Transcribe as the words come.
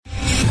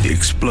The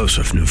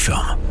explosive new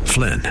film,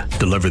 Flynn,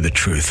 deliver the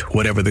truth,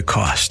 whatever the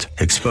cost,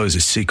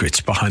 exposes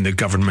secrets behind the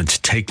government's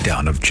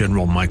takedown of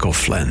General Michael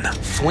Flynn.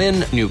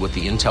 Flynn knew what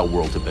the intel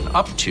world had been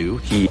up to.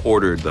 He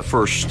ordered the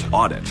first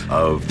audit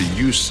of the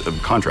use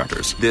of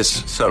contractors.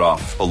 This set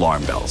off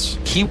alarm bells.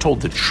 He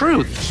told the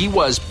truth. He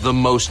was the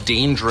most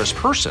dangerous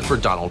person for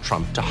Donald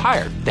Trump to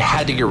hire. They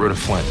had to get rid of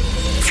Flynn.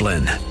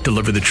 Flynn,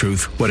 deliver the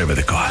truth, whatever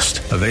the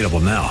cost. Available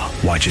now.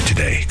 Watch it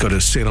today. Go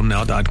to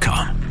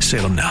salemnow.com.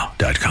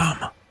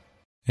 salemnow.com.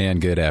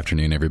 And good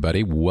afternoon,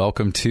 everybody.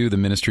 Welcome to the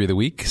Ministry of the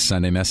Week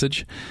Sunday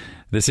Message.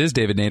 This is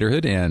David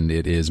Naderhood, and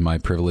it is my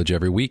privilege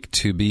every week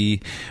to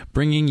be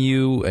bringing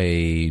you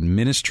a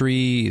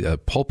ministry, a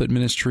pulpit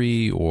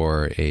ministry,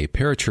 or a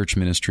parachurch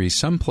ministry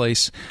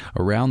someplace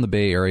around the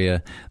Bay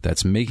Area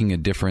that's making a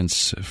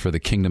difference for the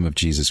kingdom of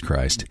Jesus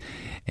Christ.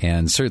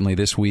 And certainly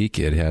this week,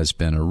 it has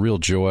been a real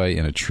joy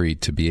and a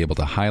treat to be able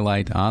to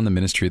highlight on the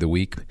Ministry of the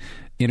Week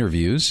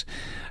interviews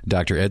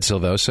Dr. Ed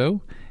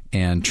Silvoso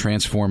and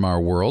Transform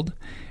Our World,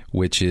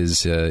 which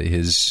is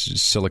his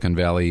Silicon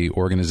Valley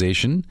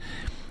organization,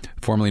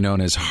 formerly known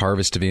as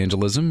Harvest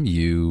Evangelism.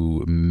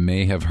 You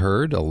may have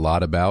heard a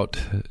lot about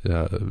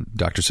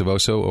Dr.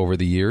 Silvoso over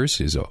the years.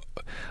 He's an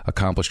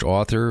accomplished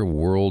author,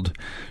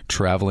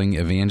 world-traveling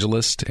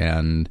evangelist,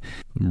 and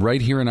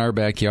right here in our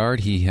backyard,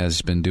 he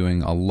has been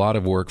doing a lot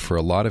of work for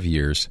a lot of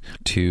years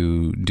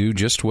to do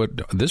just what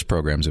this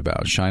program's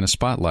about, shine a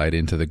spotlight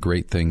into the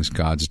great things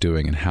God's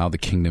doing and how the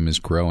kingdom is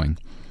growing.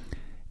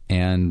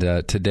 And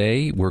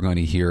today we're going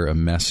to hear a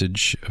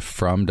message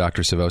from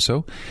Dr.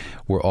 Silvoso.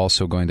 We're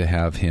also going to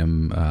have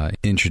him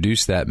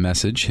introduce that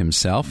message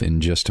himself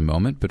in just a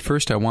moment. But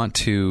first, I want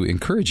to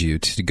encourage you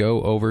to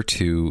go over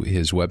to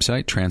his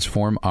website,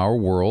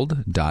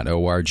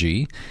 transformourworld.org,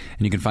 and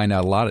you can find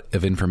out a lot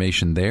of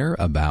information there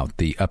about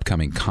the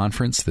upcoming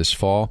conference this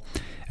fall,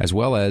 as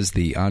well as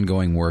the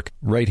ongoing work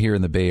right here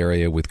in the Bay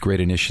Area with great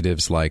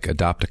initiatives like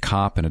Adopt a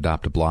Cop and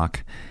Adopt a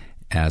Block,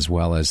 as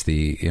well as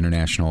the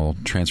International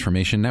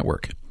Transformation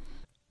Network.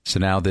 So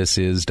now this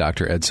is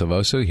Dr. Ed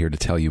Silvoso here to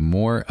tell you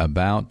more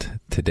about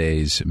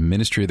today's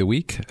Ministry of the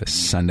Week, a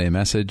Sunday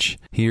message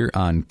here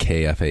on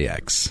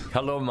KFAX.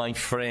 Hello, my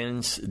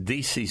friends.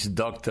 This is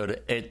Dr.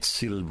 Ed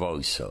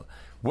Silvoso.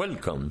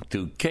 Welcome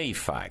to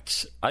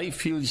KFAX. I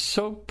feel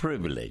so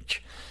privileged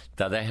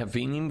that I have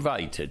been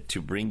invited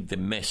to bring the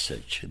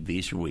message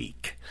this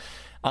week.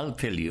 I'll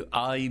tell you,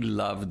 I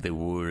love the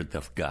Word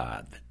of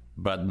God.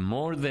 But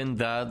more than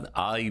that,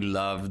 I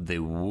love the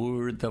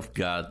Word of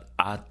God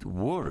at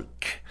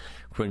work,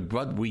 when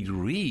what we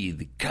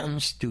read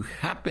comes to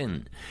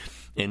happen.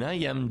 And I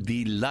am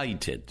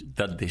delighted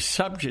that the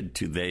subject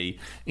today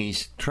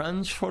is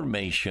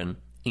transformation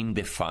in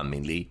the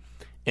family,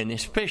 and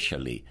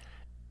especially,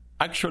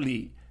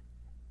 actually,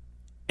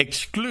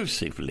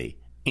 exclusively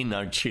in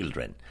our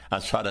children,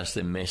 as far as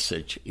the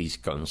message is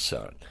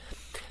concerned.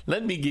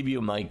 Let me give you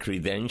my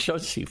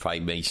credentials, if I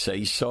may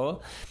say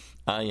so.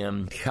 I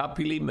am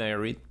happily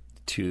married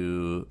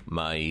to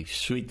my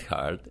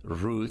sweetheart,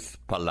 Ruth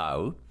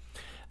Palau.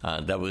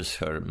 That was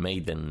her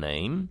maiden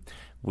name.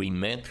 We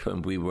met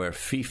when we were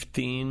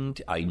 15.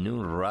 I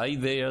knew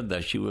right there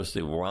that she was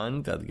the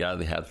one that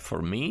God had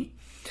for me,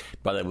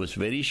 but I was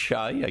very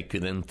shy. I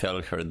couldn't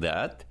tell her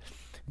that,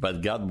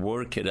 but God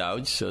worked it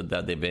out so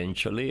that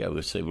eventually I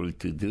was able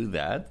to do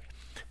that.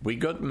 We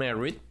got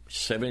married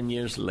 7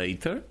 years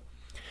later.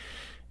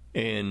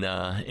 And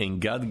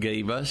God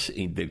gave us,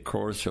 in the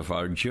course of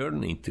our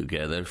journey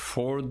together,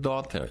 4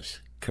 daughters,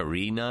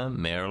 Karina,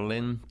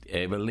 Marilyn,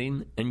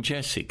 Evelyn, and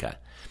Jessica.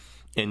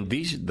 And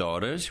these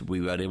daughters,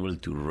 we were able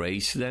to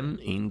raise them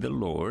in the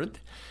Lord,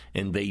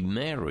 and they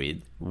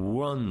married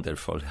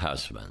wonderful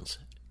husbands,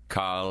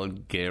 Carl,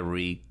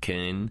 Gary,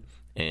 Ken,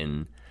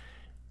 and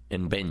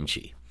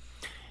Benji.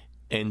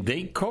 And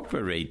they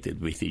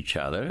cooperated with each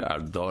other, our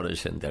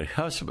daughters and their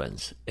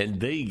husbands, and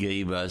they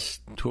gave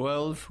us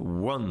 12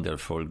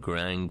 wonderful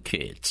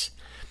grandkids.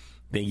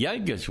 The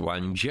youngest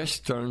one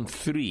just turned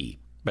 3,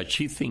 but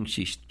she thinks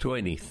she's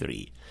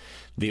 23.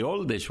 The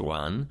oldest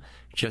one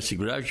just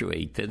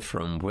graduated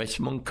from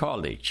Westmont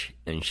College,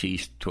 and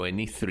she's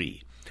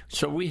 23.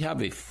 So we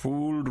have a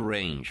full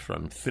range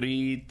from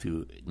 3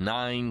 to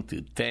 9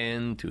 to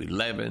 10 to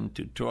 11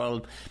 to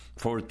 12,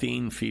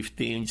 14,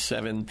 15,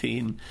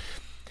 17,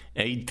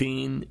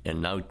 18,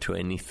 and now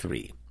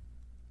 23.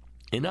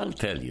 And I'll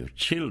tell you,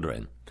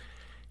 children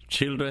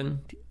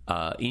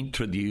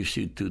introduce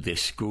you to the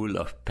school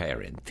of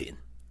parenting.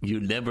 You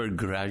never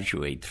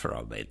graduate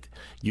from it.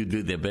 You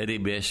do the very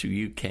best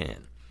you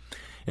can.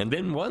 And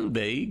then one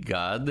day,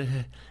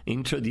 God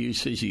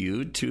introduces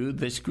you to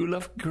the school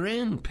of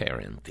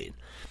grandparenting.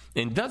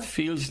 And that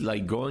feels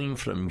like going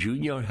from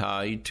junior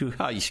high to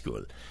high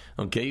school.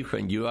 Okay,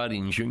 when you are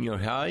in junior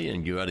high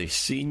and you are a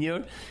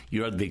senior,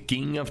 you are the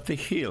king of the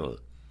hill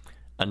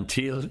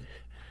until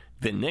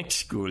the next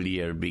school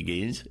year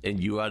begins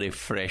and you are a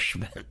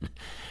freshman.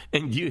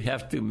 And you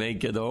have to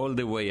make it all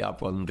the way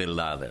up on the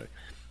ladder.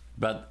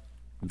 But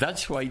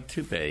that's why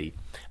today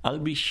I'll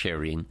be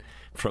sharing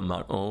from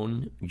our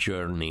own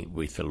journey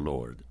with the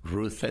Lord.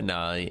 Ruth and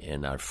I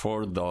and our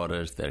 4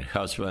 daughters, their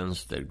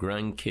husbands, their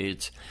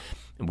grandkids.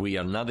 We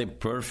are not a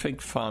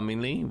perfect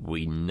family.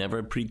 We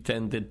never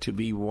pretended to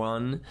be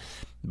one,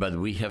 but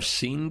we have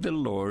seen the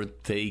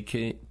Lord take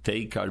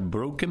our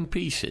broken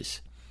pieces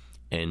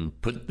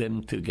and put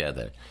them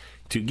together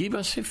to give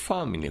us a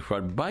family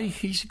where by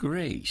His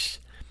grace,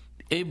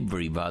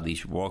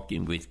 everybody's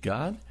walking with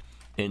God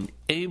and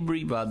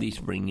everybody's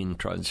bringing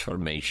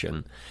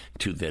transformation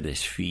to their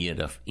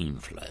sphere of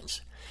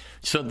influence.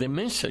 So the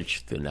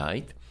message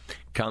tonight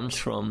comes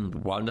from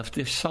one of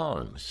the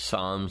Psalms,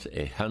 Psalms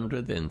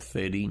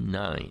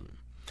 139.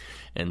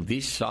 And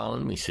this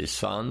psalm is a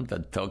psalm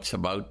that talks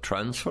about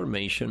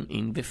transformation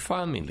in the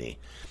family.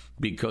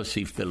 Because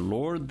if the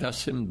Lord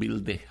doesn't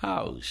build the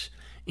house,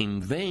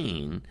 in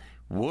vain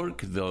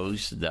work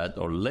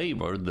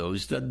labor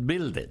those that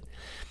build it.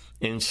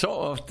 And so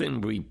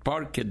often we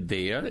park it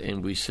there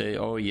and we say,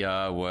 oh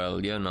yeah,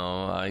 well,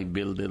 I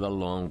build it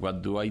alone.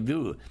 What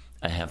do?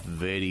 I have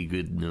very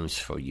good news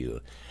for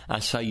you.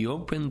 As I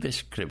open the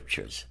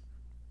scriptures,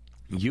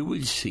 you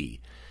will see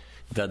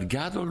that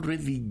God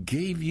already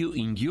gave you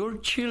in your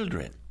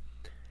children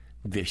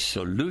the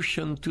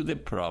solution to the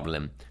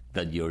problem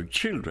that your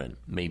children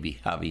may be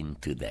having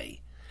today.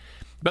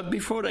 But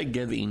before I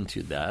get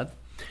into that,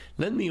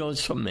 let me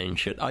also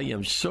mention I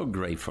am so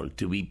grateful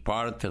to be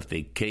part of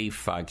the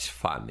KFAX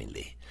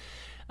family.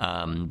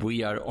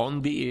 We are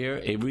on the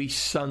air every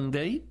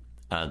Sunday.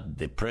 At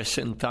the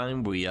present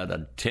time, we are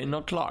at 10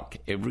 o'clock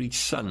every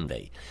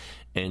Sunday.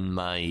 And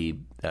my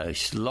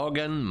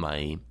slogan,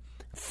 my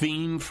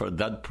theme for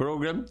that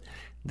program,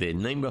 the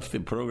name of the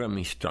program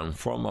is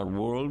Transform Our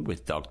World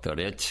with Dr.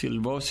 Ed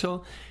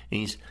Silvoso,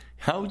 is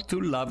How to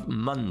Love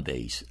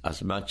Mondays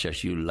as much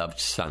as you love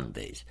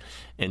Sundays.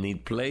 And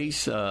it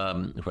plays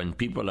when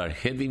people are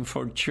heading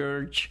for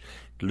church,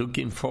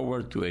 looking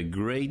forward to a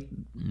great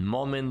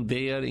moment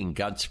there in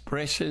God's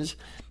presence,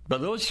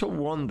 but also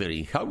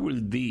wondering how will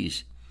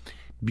this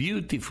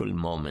beautiful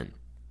moment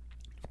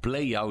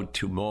play out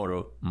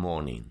tomorrow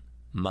morning,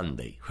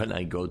 Monday, when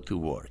I go to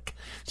work.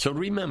 So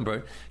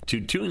remember to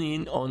tune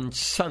in on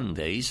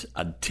Sundays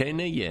at 10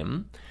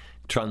 a.m.,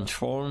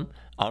 Transform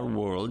Our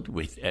World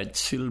with Ed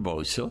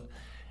Silvoso,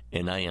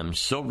 and I am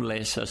so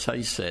blessed, as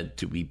I said,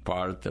 to be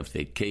part of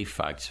the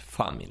KFAX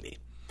family.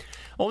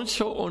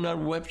 Also on our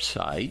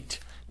website,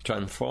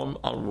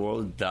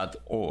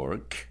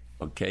 transformourworld.org,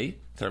 okay,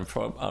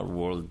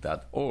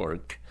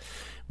 transformourworld.org,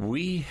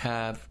 we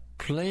have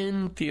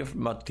plenty of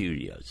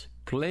materials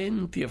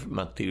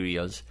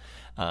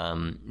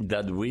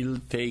that will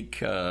take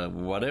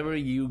whatever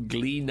you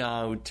glean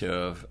out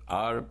of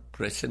our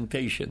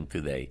presentation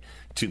today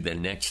to the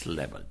next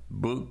level.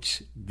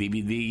 Books,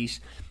 DVDs.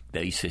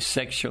 There is a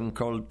section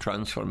called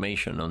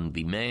Transformation on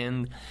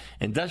Demand,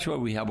 and that's where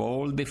we have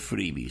all the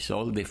freebies,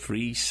 all the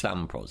free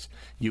samples.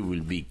 You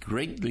will be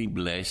greatly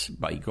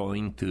blessed by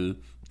going to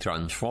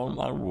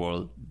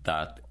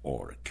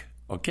transformourworld.org.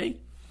 Okay?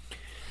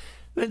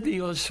 Let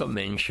me also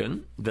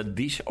mention that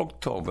this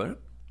October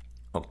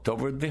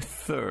the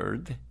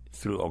 3rd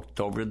through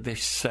October the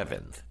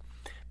 7th,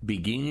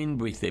 beginning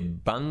with a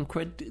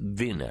banquet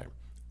dinner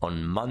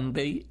on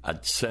Monday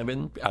at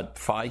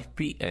 5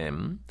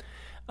 p.m.,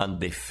 at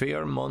the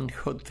Fairmont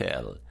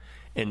Hotel,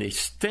 and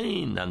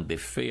staying at the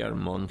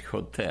Fairmont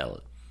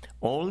Hotel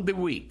all the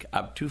week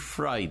up to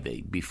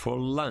Friday before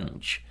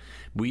lunch,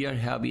 we are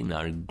having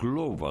our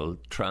Global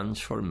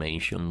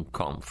Transformation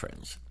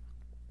Conference.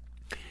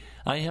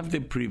 I have the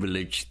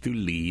privilege to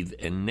lead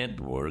a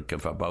network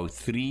of about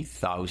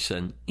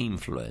 3,000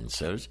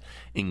 influencers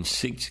in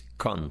 6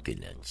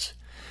 continents.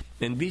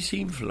 And these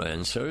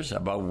influencers,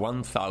 about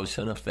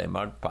 1,000 of them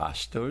are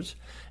pastors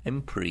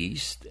and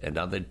priests,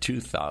 another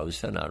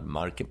 2,000 are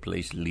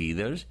marketplace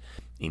leaders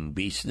in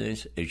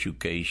business,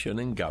 education,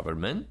 and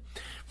government.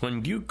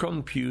 When you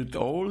compute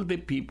all the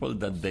people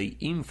that they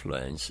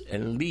influence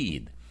and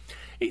lead,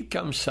 it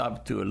comes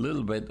up to a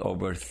little bit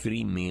over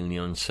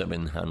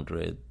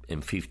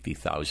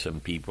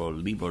 3,750,000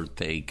 people, give or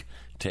take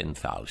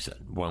 10,000,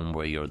 one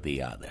way or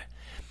the other.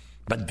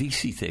 But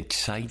this is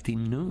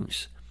exciting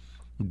news.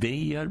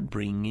 They are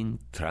bringing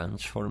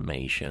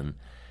transformation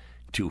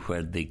to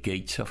where the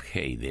gates of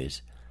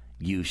Hades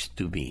used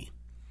to be.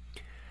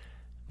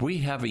 We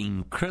have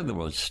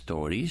incredible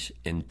stories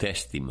and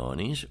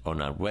testimonies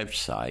on our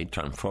website,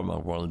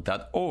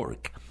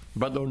 transformourworld.org.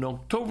 But on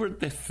October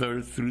the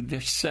 3rd through the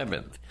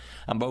 7th,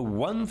 about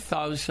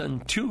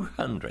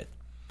 1,200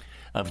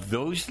 of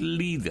those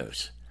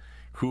leaders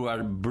who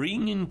are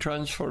bringing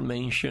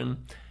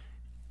transformation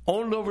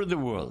all over the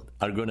world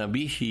are going to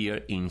be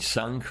here in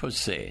San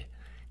Jose,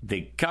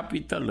 the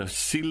capital of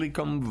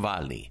Silicon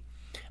Valley,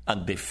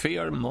 at the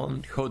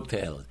Fairmont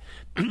Hotel.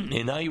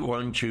 And I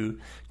want you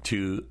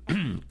to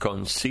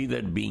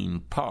consider being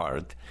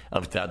part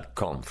of that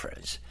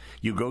conference.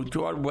 You go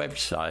to our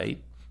website,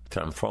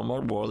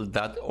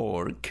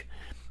 transformourworld.org,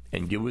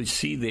 and you will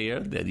see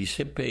there is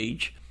a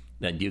page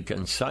that you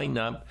can sign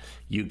up.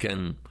 You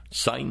can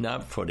sign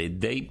up for a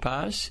day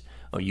pass,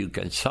 or you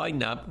can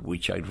sign up,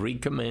 which I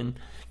recommend,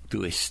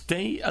 to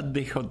stay at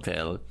the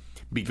hotel,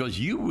 because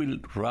you will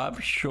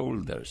rub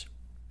shoulders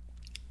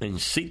and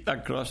sit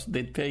across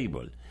the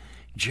table.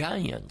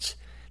 Giants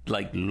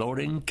like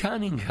Lauren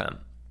Cunningham,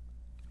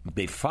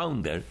 the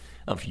founder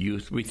of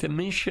Youth with a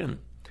Mission,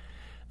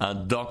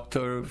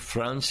 Dr.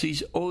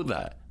 Francis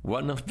Oda,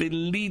 one of the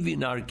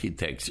leading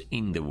architects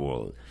in the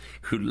world,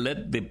 who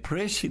led the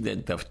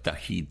president of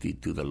Tahiti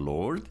to the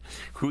Lord,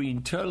 who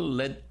in turn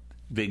led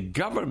the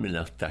government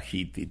of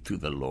Tahiti to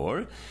the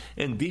Lord,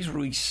 and this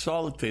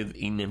resulted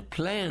in a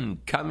plan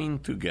coming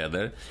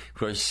together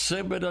where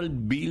several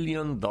 $1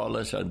 billion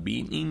are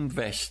being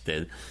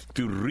invested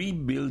to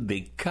rebuild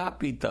the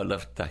capital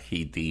of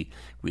Tahiti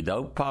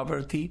without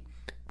poverty,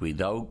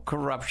 without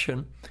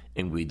corruption,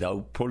 and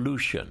without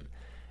pollution.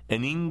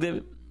 And in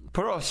the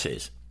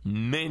process,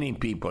 many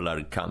people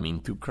are coming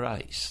to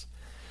Christ.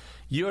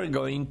 You are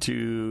going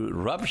to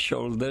rub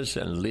shoulders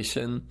and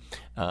listen,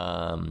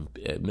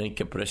 make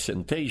a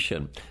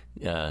presentation.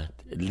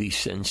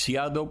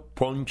 Licenciado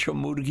Poncho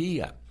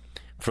Murguia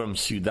from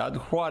Ciudad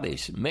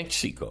Juárez,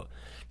 Mexico,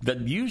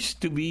 that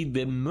used to be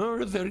the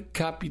murder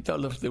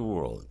capital of the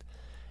world,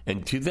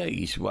 and today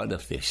is one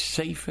of the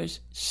safest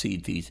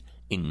cities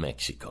in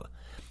Mexico.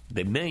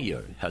 The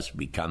mayor has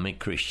become a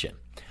Christian.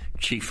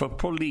 Chief of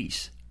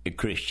Police, a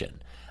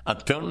Christian.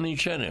 Attorney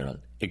General,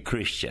 a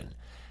Christian.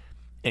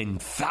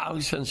 And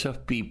thousands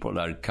of people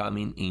are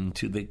coming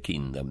into the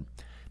kingdom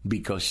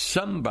because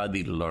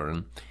somebody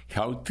learned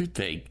how to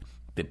take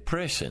the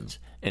presence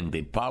and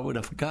the power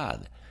of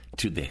God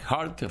to the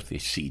heart of the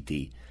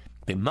city,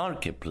 the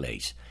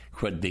marketplace,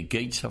 where the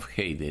gates of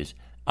Hades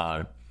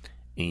are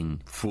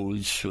in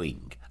full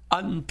swing,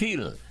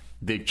 until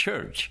the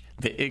church,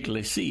 the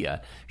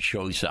ecclesia,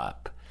 shows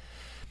up.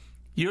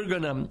 You're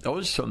going to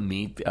also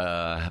meet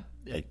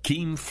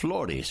Kim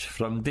Flores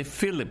from the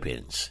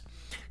Philippines.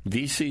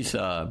 This is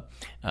a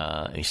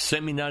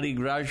seminary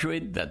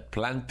graduate that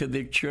planted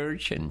a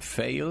church and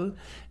failed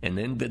and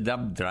ended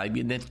up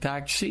driving a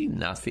taxi.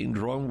 Nothing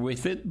wrong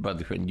with it,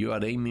 but when you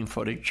are aiming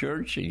for a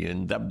church and you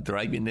end up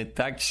driving a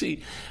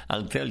taxi,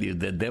 I'll tell you,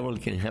 the devil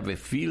can have a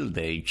field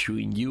day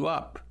chewing you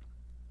up.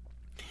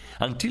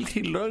 Until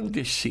he learned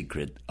the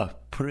secret of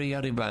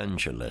prayer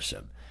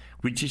evangelism,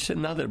 which is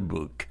another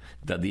book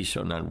that is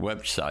on our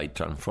website,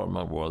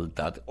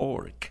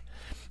 transformaworld.org.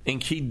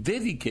 And he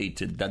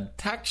dedicated that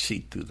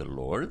taxi to the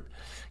Lord,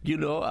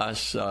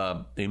 as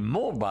a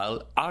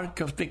mobile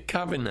Ark of the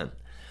Covenant,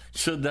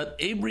 so that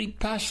every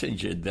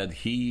passenger that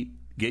he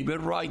gave a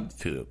ride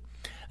to,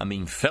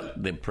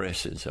 felt the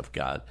presence of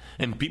God,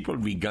 and people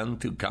began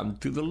to come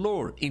to the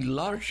Lord in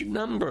large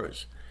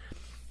numbers,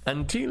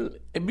 until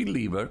a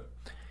believer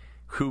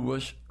who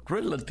was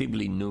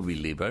relatively new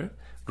believer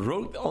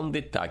rode on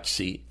the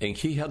taxi, and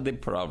he had the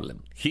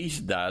problem.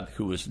 His dad,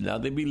 who was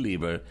not a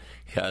believer,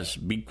 has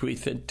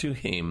bequeathed to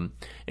him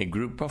a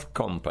group of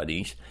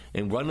companies,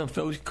 and one of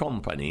those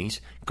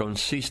companies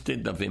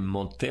consisted of a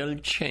motel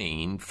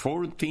chain,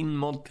 14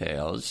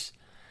 motels,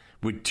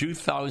 with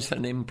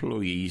 2,000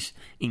 employees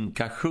in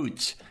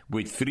cahoots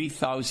with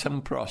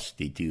 3,000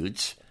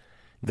 prostitutes,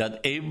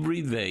 that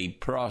every day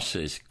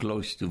processed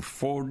close to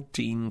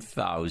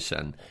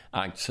 14,000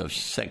 acts of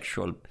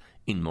sexual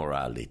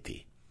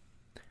immorality.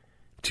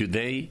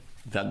 Today,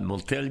 that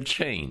motel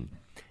chain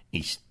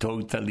is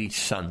totally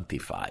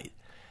sanctified.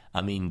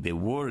 The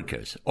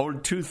workers, all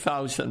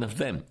 2,000 of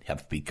them,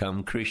 have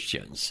become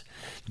Christians.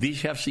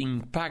 This has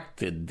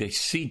impacted the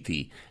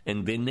city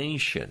and the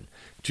nation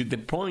to the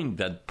point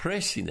that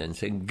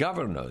presidents and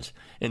governors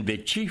and the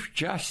Chief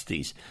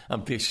Justice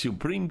of the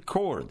Supreme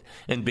Court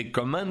and the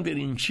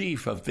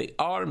Commander-in-Chief of the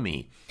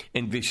Army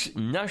and the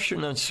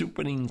National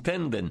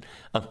Superintendent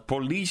of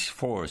Police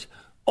Force,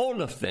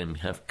 all of them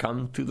have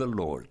come to the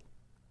Lord.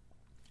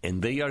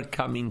 And they are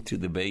coming to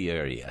the Bay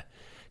Area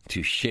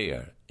to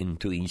share and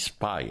to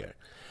inspire.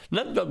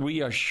 Not that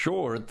we are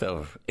short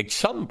of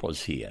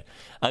examples here.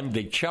 I'm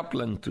the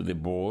chaplain to the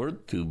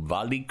board to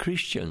Valley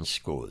Christian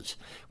Schools,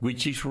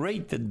 which is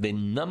rated the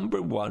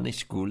 #1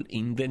 school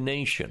in the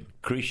nation,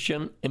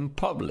 Christian and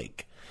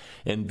public.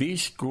 And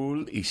this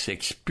school is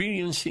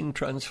experiencing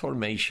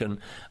transformation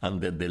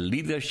under the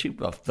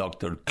leadership of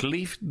Dr.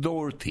 Cliff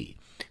Doherty,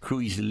 who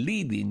is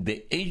leading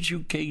the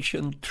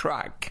education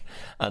track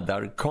at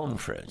our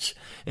conference.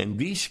 And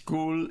this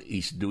school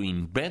is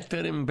doing better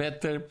and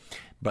better,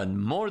 but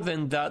more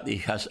than that,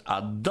 it has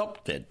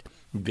adopted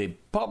the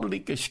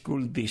public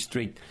school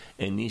district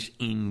and is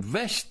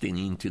investing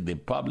into the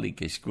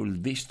public school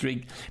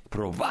district,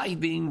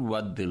 providing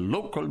what the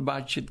local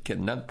budget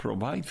cannot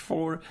provide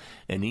for.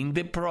 And in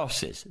the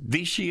process,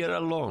 this year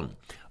alone,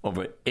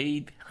 over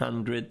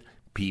 800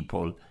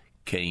 people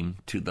came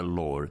to the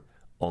Lord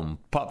on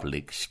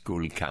public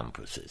school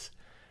campuses.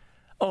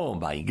 Oh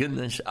my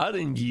goodness,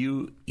 aren't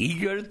you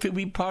eager to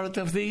be part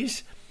of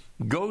this?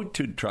 Go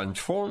to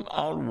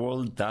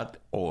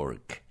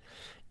transformourworld.org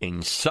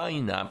and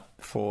sign up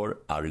for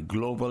our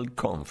global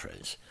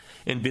conference.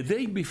 And the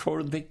day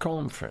before the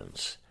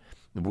conference,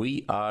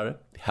 we are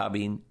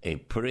having a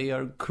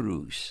prayer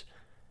cruise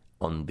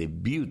on the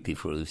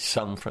beautiful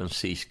San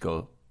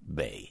Francisco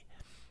Bay.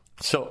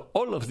 So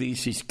all of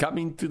this is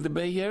coming to the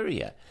Bay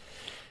Area.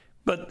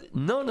 But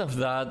none of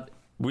that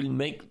will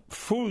make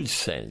full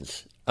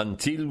sense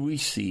until we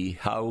see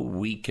how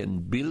we can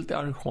build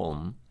our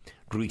home,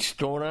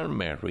 restore our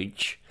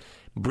marriage,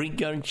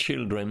 bring our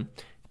children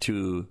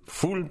to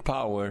full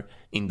power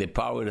in the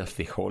power of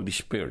the Holy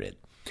Spirit.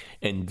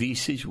 And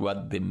this is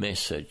what the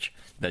message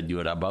that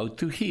you are about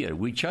to hear,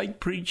 which I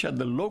preach at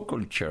the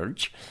local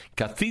church,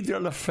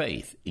 Cathedral of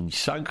Faith in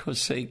San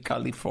Jose,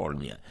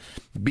 California.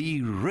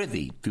 Be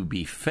ready to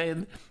be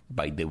fed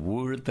by the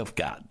Word of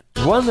God.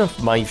 One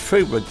of my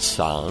favorite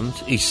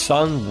Psalms is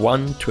Psalm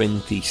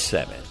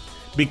 127,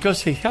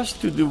 because it has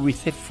to do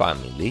with a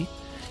family.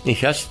 It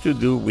has to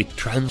do with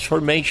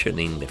transformation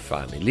in the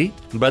family,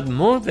 but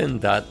more than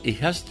that, it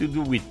has to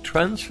do with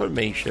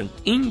transformation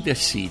in the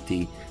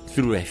city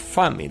through a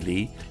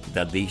family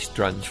that is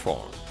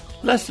transformed.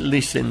 Let's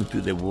listen to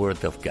the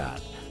Word of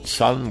God.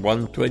 Psalm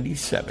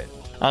 127.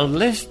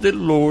 Unless the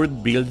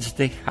Lord builds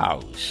the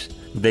house,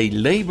 they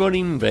labor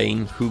in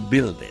vain who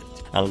build it.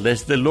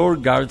 Unless the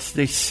Lord guards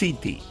the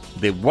city,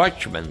 the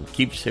watchman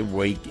keeps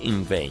awake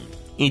in vain.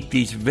 It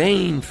is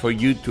vain for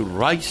you to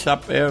rise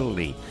up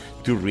early,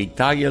 to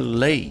retire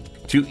late,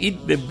 to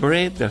eat the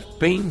bread of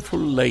painful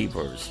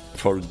labors,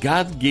 for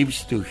God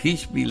gives to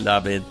his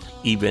beloved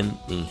even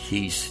in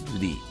his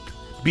sleep.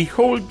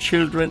 Behold,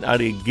 children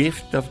are a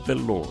gift of the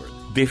Lord.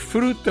 The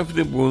fruit of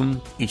the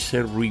womb is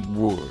a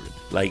reward,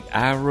 like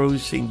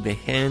arrows in the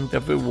hand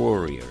of a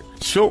warrior.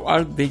 So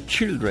are the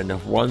children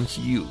of one's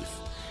youth.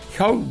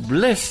 How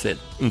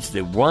blessed is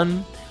the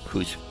one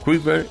whose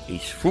quiver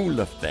is full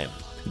of them.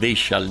 They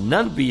shall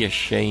not be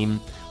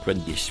ashamed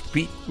when they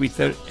speak with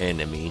their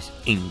enemies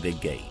in the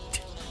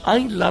gate. I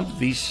love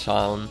this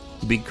psalm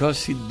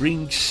because it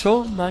brings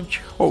so much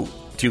hope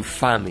to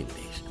families.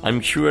 I'm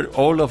sure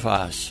all of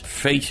us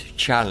face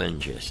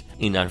challenges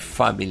in our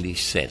family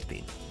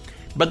setting.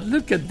 But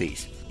look at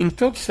this. It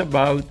talks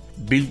about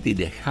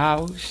building a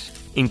house.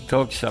 It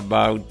talks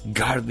about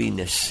guarding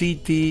a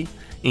city.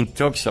 It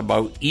talks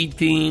about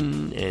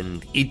eating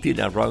and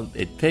eating around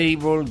a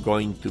table,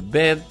 going to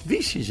bed.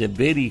 This is a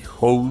very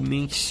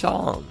homey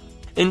psalm.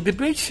 And the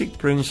basic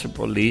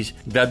principle is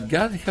that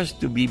God has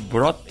to be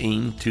brought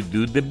in to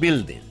do the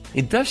building.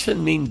 It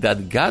doesn't mean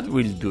that God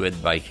will do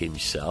it by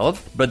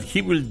himself, but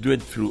he will do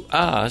it through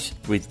us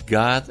with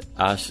God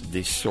as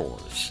the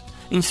source.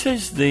 It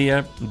says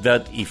there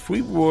that if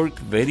we work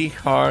very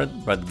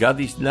hard, but God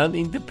is not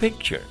in the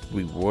picture,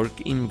 we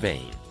work in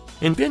vain.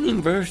 And then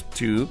in verse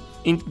 2,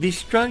 it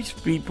describes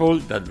people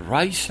that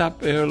rise up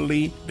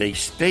early, they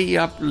stay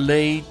up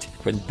late.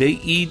 When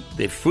they eat,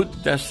 the food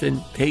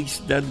doesn't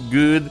taste that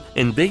good,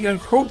 and they are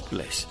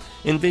hopeless.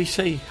 And they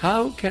say,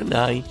 how can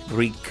I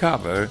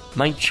recover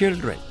my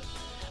children?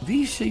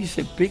 This is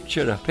a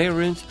picture of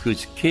parents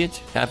whose kids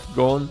have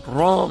gone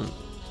wrong.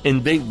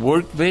 And they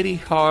work very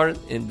hard,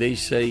 and they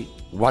say,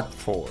 what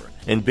for?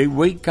 And they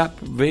wake up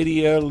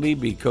very early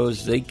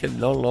because they can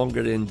no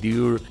longer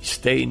endure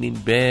staying in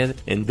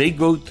bed, and they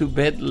go to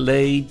bed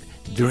late,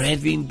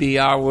 dreading the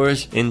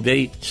hours, and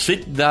they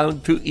sit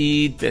down to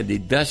eat, and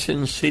it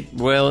doesn't sit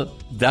well.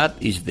 That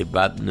is the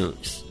bad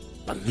news.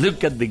 But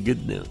look at the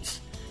good news.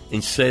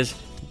 It says,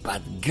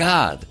 but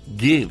God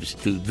gives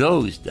to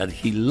those that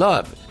he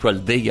loves while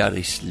they are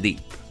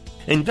asleep.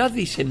 And that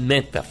is a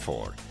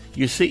metaphor.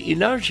 You see,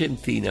 in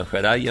Argentina,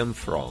 where I am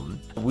from,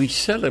 we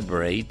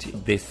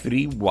celebrate the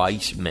 3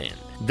 wise men.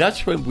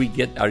 That's when we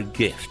get our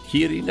gift.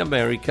 Here in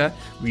America,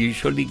 we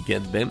usually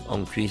get them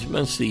on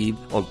Christmas Eve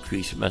or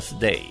Christmas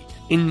Day.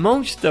 In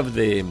most of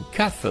the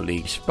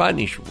Catholic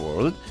Spanish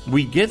world,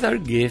 we get our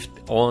gift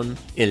on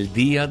El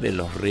Día de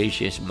los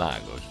Reyes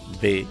Magos,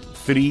 the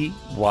 3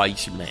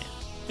 wise men.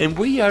 And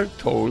we are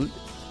told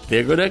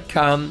they're going to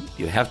come,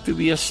 you have to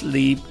be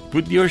asleep,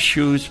 put your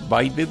shoes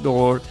by the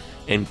door,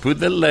 and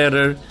put a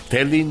letter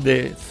telling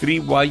the 3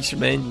 wise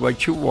men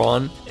what you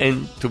want,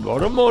 and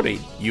tomorrow morning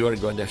you are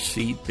going to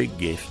see the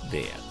gift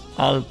there.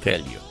 I'll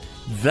tell you,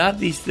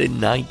 that is the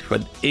night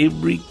when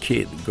every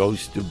kid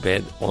goes to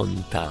bed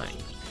on time.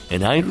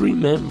 And I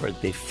remember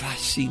the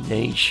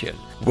fascination,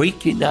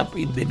 waking up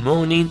in the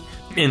morning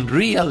and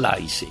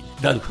realizing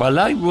that while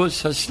I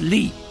was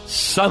asleep,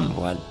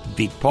 someone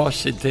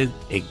deposited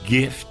a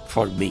gift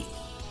for me.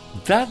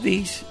 That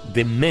is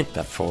the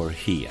metaphor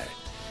here.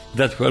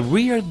 That while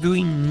we are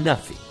doing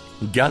nothing,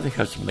 God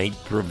has made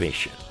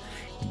provision.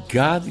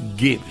 God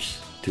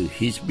gives to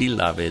his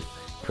beloved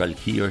while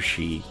he or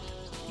she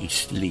is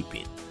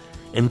sleeping.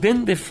 And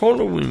then the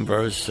following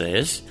verse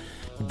says,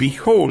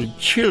 behold,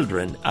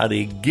 children are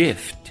a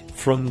gift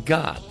from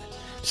God.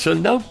 So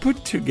now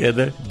put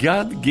together,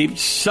 God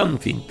gives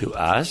something to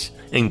us.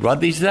 And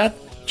what is that?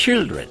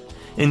 Children.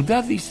 And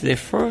that is the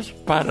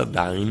first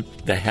paradigm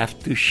that has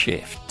to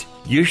shift.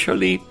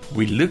 Usually,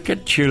 we look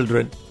at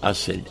children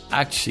as an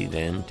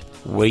accident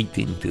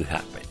waiting to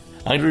happen.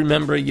 I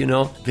remember,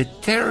 the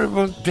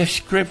terrible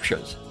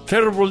descriptions.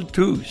 terrible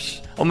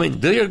twos. I mean,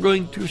 they are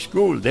going to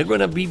school. They're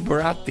going to be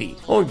bratty.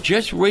 Oh,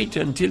 just wait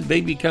until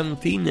they become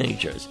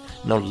teenagers.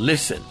 Now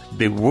listen,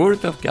 the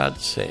Word of God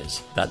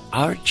says that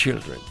our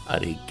children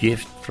are a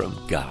gift from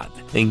God,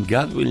 and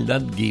God will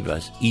not give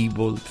us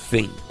evil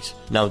things.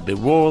 Now the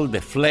world,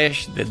 the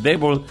flesh, the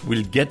devil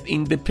will get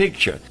in the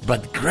picture,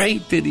 but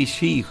greater is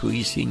He who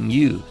is in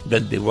you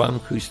than the one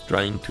who is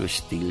trying to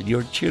steal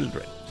your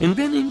children. And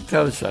then it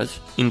tells us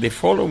in the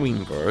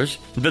following verse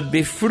that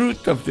the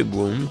fruit of the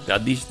womb,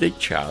 that is the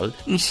child,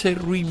 is a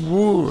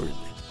reward.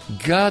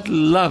 God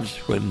loves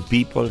when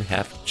people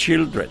have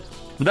children.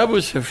 That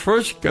was the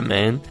first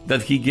command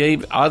that He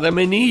gave Adam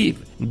and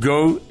Eve.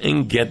 Go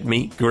and get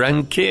me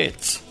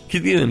grandkids. He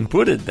didn't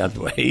put it that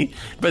way,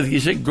 but He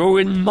said, go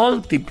and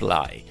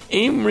multiply.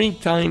 Every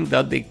time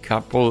that the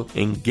couple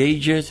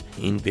engages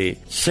in the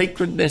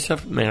sacredness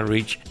of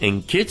marriage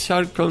and kids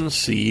are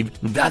conceived,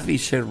 that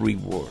is a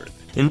reward.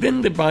 And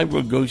then the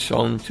Bible goes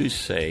on to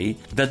say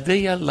that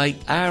they are like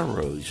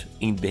arrows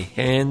in the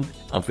hand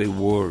of a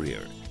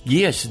warrior.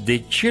 Yes, the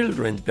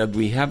children that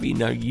we have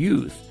in our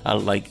youth are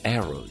like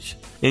arrows.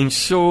 And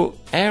so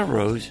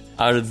arrows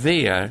are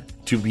there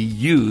to be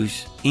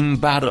used in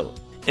battle.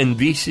 And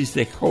this is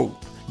the hope.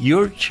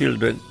 Your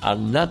children are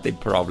not the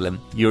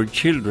problem. Your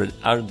children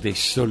are the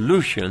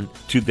solution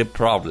to the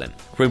problem.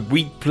 When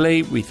we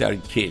play with our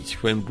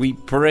kids, when we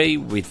pray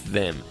with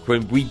them,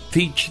 when we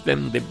teach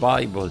them the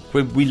Bible,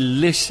 when we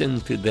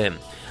listen to them,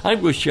 I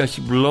was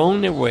just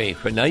blown away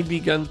when I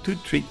began to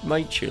treat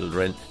my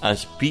children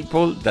as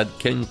people that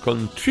can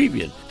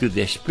contribute to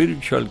the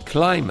spiritual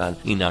climate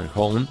in our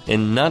home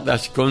and not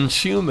as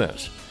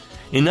consumers.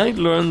 And I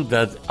learned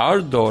that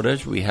our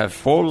daughters, we have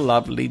 4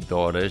 lovely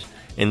daughters,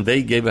 and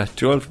they gave us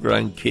 12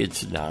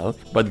 grandkids now.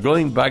 But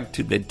going back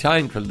to the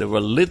time when they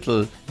were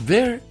little,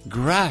 their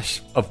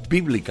grasp of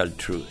biblical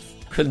truth,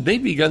 when they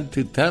began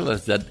to tell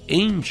us that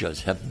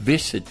angels have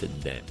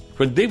visited them,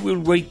 when they will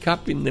wake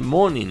up in the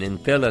morning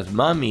and tell us,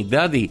 Mommy,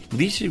 Daddy,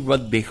 this is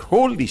what the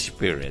Holy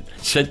Spirit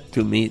said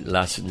to me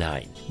last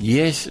night.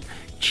 Yes,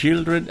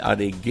 children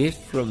are a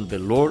gift from the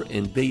Lord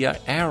and they are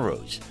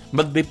arrows.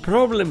 But the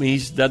problem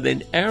is that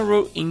an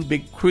arrow in the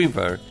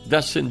quiver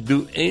doesn't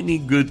do any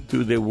good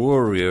to the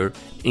warrior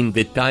in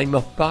the time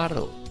of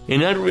battle.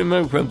 And I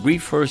remember when we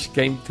first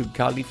came to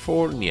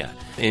California,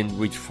 and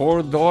with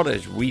 4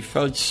 daughters, we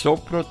felt so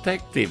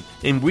protective.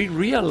 And we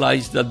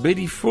realized that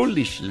very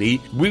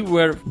foolishly, we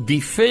were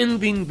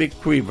defending the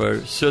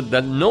quiver so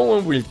that no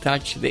one will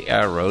touch the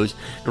arrows,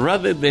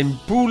 rather than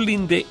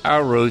pulling the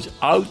arrows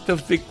out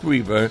of the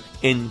quiver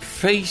and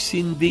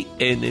facing the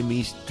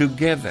enemies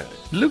together.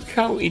 Look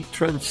how it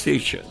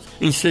transitions.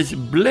 It says,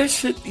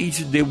 blessed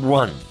is the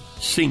one,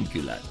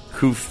 singular,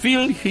 who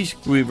filled his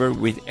quiver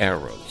with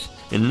arrows.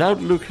 And now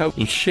look how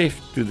it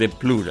shifts to the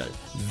plural.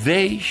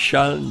 They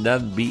shall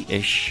not be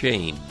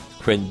ashamed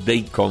when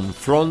they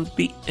confront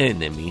the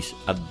enemies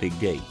at the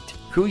gate.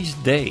 Who is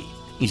they?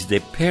 Is the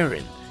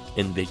parent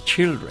and the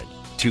children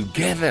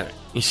together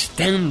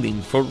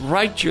standing for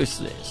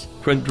righteousness.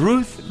 When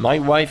Ruth, my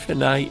wife,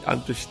 and I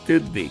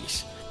understood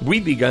this, we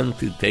began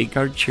to take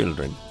our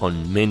children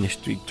on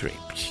ministry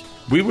trips.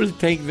 We will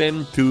take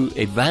them to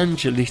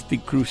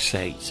evangelistic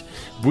crusades.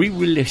 We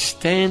will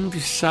stand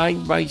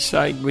side by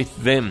side with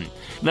them,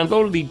 not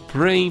only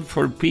praying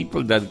for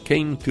people that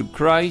came to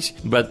Christ,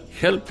 but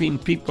helping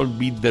people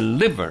be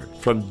delivered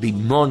from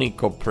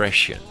demonic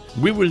oppression.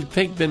 We will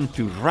take them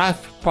to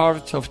rough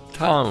parts of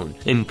town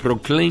and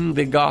proclaim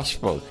the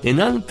gospel.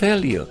 And I'll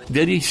tell you,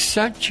 there is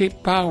such a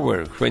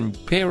power when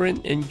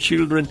parents and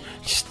children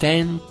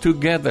stand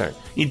together.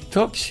 It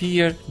talks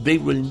here, they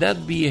will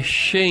not be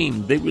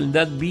ashamed, they will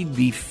not be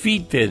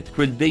defeated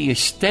when they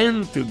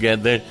stand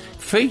together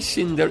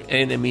facing their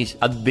enemies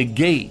at the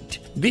gate.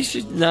 This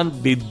is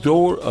not the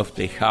door of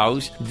the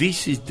house,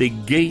 this is the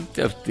gate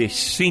of the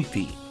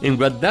city. And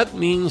what that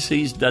means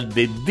is that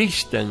the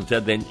distance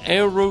that an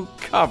arrow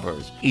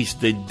covers is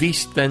the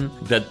distance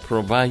that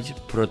provides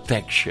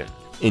protection.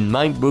 In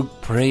my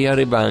book, Prayer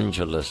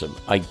Evangelism,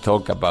 I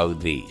talk about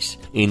this.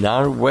 In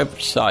our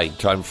website,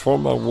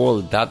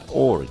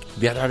 transformourworld.org,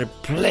 there are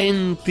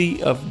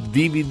plenty of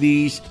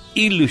DVDs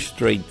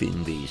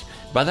illustrating this.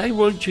 But I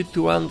want you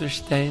to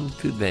understand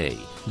today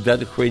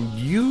that when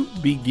you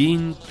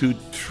begin to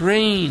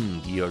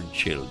train your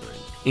children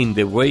in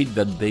the way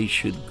that they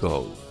should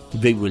go,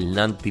 they will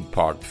not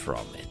depart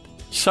from it.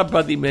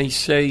 Somebody may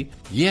say,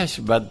 yes,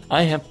 but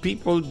I have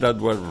people that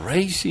were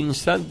raised in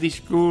Sunday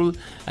school.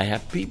 I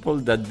have people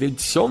that did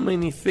so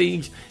many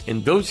things,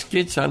 and those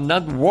kids are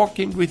not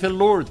walking with the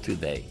Lord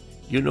today.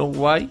 You know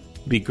why?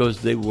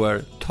 Because they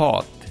were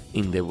taught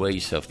in the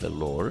ways of the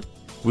Lord,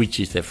 which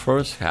is the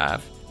first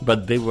half,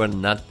 but they were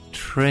not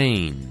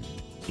trained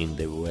in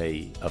the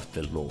way of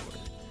the Lord.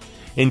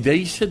 And there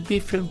is a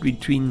difference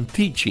between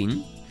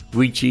teaching,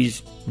 which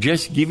is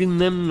just giving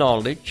them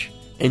knowledge,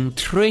 and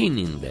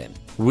training them,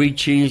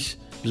 which is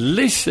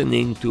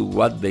listening to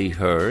what they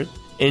heard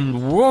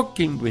and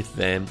walking with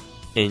them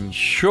and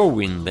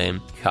showing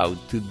them how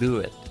to do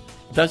it.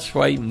 That's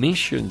why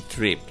mission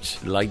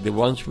trips, like the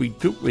ones we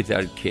took with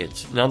our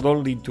kids, not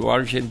only to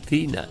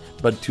Argentina,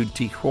 but to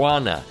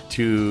Tijuana,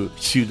 to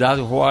Ciudad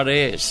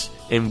Juarez,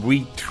 and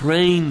we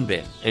trained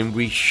them and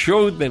we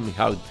showed them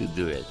how to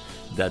do it,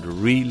 that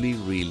really,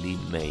 really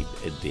made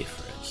a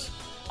difference.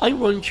 I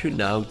want you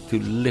now to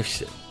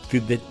listen to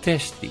the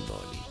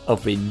testimony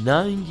of a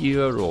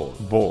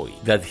 9-year-old boy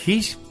that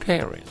his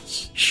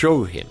parents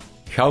show him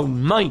how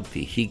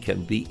mighty he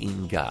can be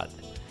in God.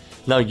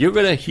 Now, you're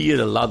going to hear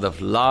a lot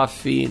of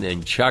laughing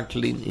and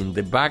chuckling in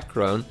the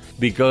background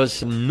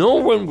because no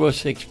one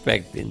was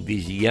expecting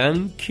this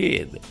young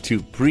kid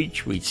to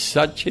preach with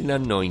such an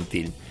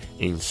anointing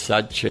and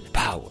such a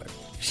power.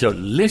 So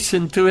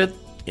listen to it,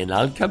 and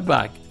I'll come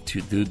back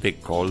to do the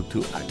call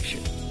to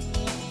action.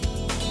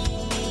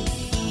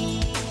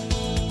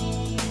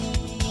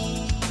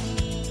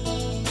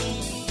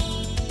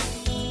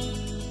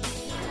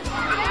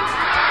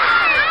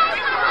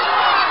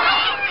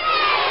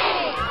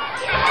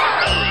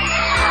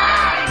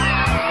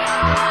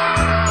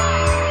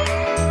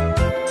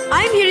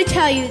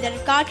 Tell you that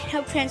if God can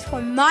help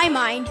transform my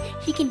mind,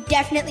 He can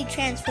definitely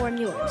transform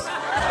yours.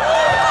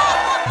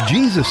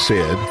 Jesus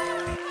said,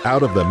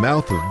 "Out of the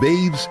mouth of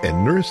babes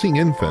and nursing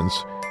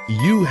infants,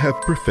 you have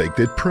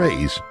perfected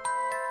praise."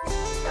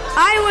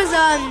 I was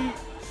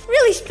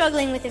really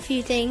struggling with a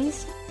few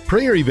things.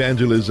 Prayer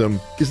evangelism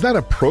is not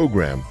a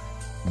program,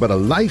 but a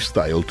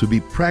lifestyle to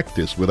be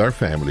practiced with our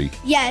family.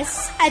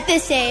 Yes, at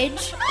this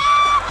age.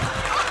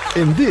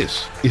 And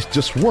this is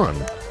just one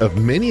of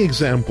many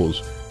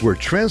examples where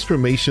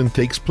transformation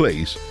takes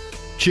place,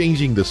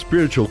 changing the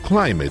spiritual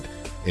climate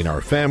in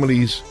our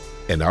families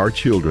and our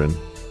children.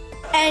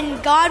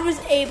 And God was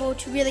able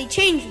to really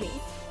change me.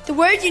 The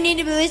words you need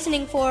to be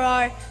listening for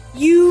are,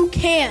 you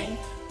can.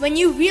 When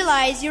you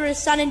realize you're a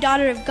son and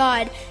daughter of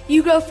God,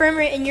 you grow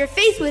firmer in your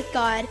faith with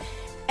God,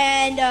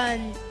 and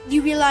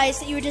you realize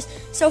that you're just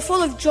so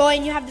full of joy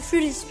and you have the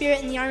fruit of the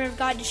Spirit and the armor of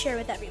God to share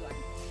with everyone.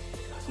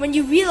 When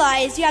you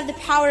realize you have the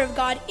power of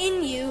God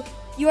in you,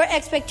 your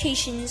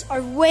expectations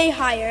are way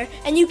higher,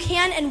 and you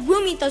can and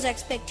will meet those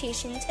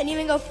expectations and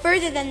even go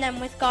further than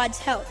them with God's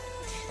help.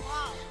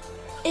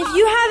 If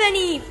you have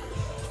any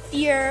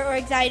fear or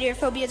anxiety or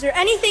phobias or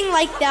anything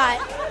like that,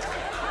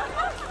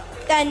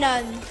 then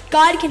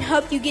God can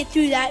help you get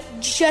through that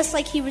just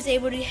like He was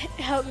able to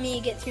help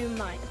me get through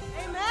mine.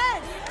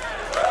 Amen.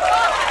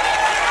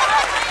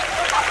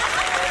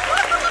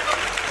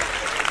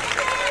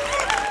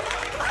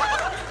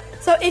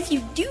 So if you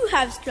do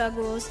have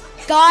struggles,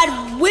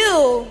 God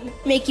will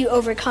make you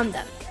overcome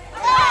them.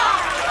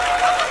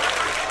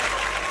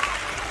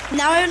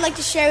 Now I would like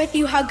to share with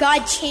you how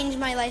God changed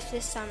my life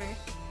this summer.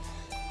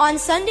 On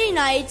Sunday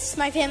nights,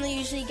 my family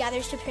usually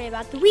gathers to pray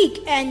about the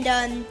week. And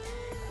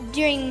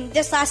during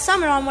this last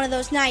summer, on one of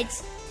those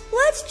nights,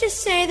 let's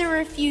just say there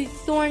were a few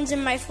thorns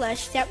in my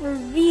flesh that were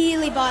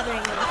really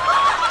bothering me.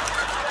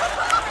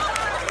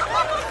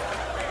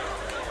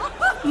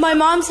 My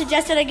mom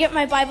suggested I get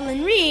my Bible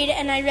and read,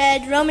 and I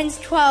read Romans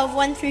 12,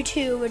 1 through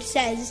 2, which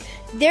says,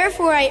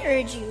 "Therefore I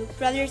urge you,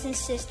 brothers and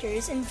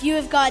sisters, in view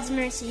of God's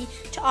mercy,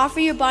 to offer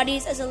your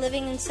bodies as a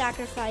living and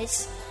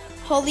sacrifice,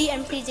 holy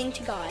and pleasing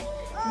to God.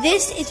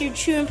 This is your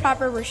true and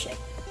proper worship.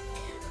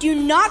 Do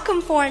not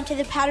conform to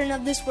the pattern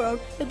of this world,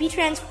 but be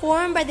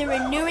transformed by the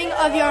renewing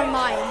of your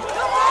mind.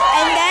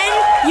 And then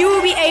you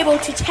will be able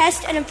to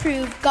test and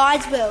approve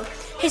God's will,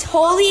 His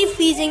holy,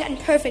 pleasing, and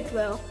perfect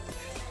will."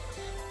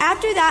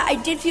 After that, I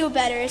did feel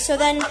better, so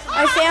then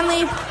our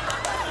family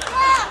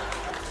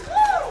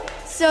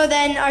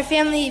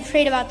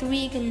prayed about the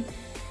week, and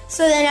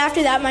so then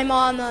after that, my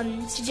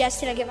mom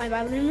suggested I get my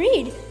Bible and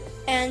read.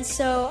 And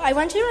so I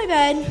went to my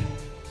bed,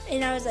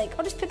 and I was like,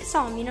 I'll just pick a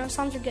psalm,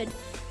 psalms are good.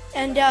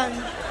 And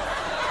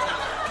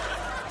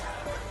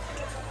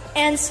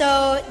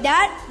so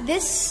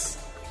this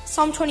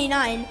Psalm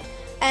 29,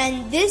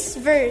 and this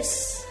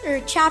verse, or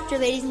chapter,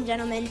 ladies and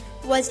gentlemen,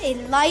 was a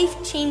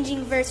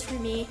life-changing verse for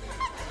me.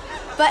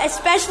 But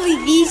especially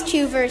these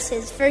two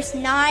verses, verse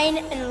 9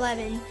 and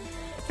 11.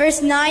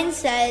 Verse 9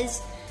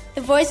 says,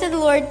 "The voice of the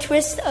Lord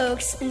twists the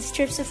oaks and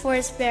strips the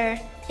forest bare.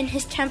 In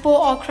His temple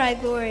all cry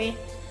glory."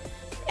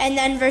 And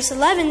then verse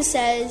 11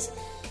 says,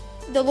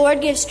 "The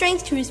Lord gives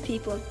strength to His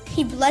people.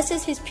 He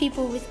blesses His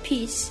people with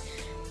peace."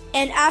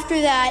 And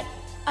after that,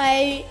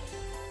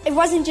 it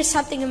wasn't just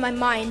something in my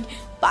mind,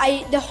 but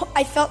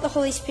I felt the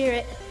Holy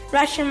Spirit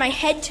rush from my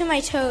head to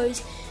my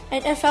toes.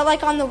 And it felt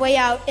like on the way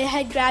out, it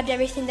had grabbed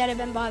everything that had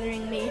been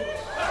bothering me.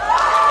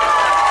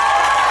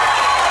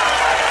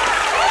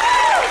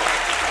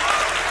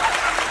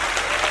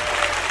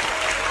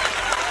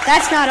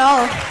 That's not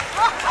all.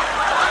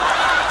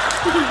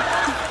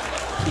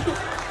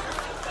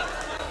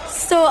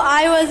 So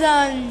I was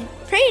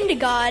praying to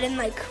God and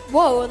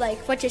whoa,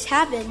 what just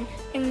happened?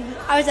 And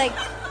I was like,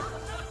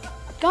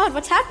 God,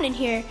 what's happening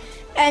here?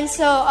 And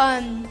so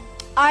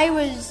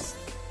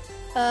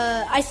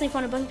I sleep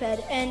on a bunk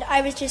bed, and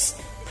I was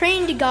just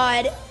praying to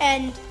God,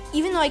 and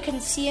even though I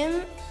couldn't see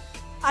Him,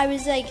 I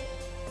was I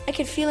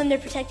could feel Him there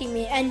protecting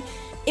me. And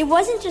it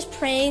wasn't just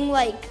praying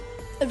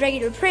a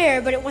regular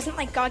prayer, but it wasn't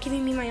like God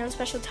giving me my own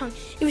special tongue.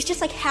 It was just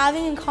like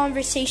having a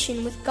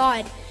conversation with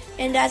God.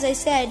 And as I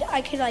said,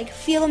 I could like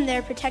feel him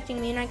there protecting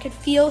me, and I could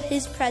feel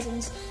his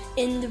presence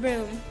in the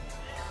room.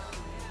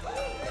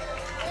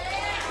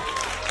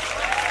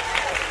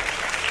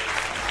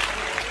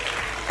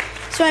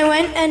 So I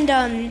went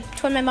and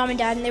told my mom and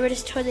dad, and they were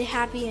just totally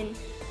happy and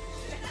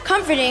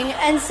comforting.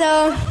 And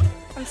so,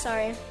 I'm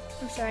sorry,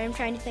 I'm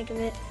trying to think of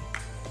it.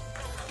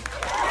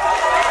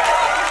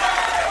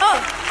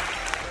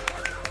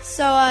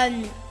 So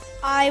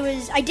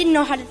I didn't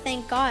know how to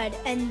thank God,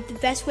 and the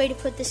best way to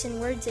put this in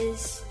words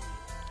is,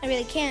 I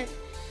really can't.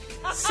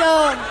 So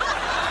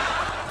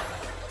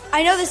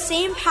I know the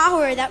same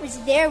power that was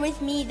there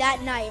with me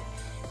that night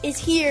is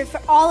here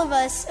for all of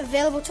us,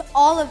 available to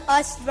all of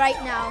us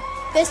right now,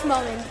 this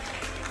moment.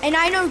 And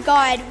I know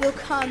God will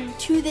come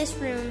to this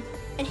room,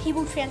 and he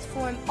will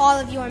transform all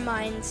of your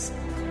minds.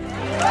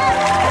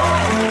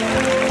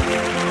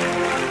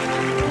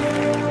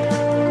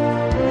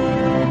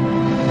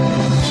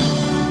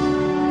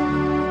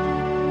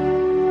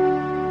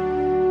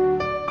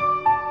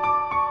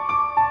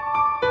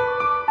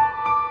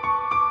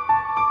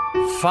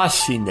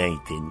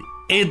 Fascinating,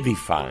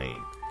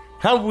 edifying.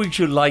 How would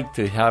you like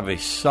to have a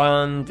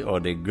son or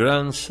a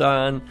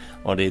grandson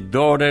or a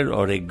daughter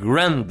or a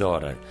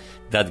granddaughter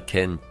that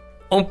can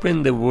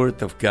open the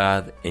Word of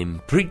God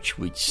and preach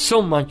with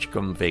so much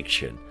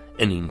conviction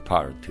and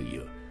impart to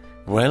you?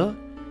 Well,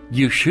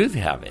 you should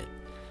have it.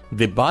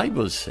 The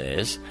Bible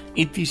says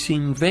it is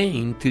in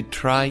vain to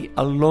try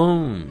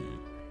alone.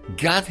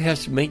 God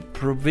has made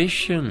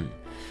provision.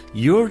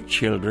 Your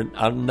children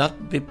are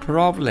not the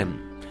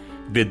problem.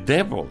 The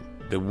devil,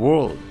 the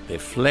world, the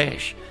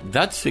flesh,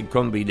 that's the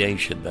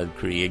combination that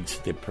creates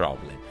the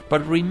problem.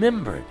 But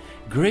remember,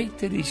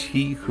 greater is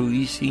he who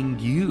is in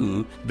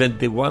you than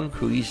the one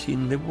who is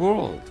in the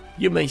world.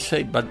 You may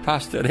say, but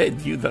Pastor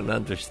Ed, you don't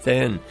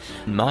understand.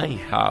 My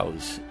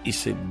house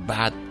is a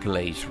bad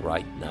place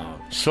right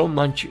now. So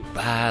much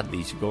bad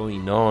is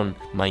going on.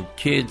 My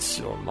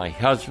kids or my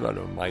husband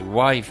or my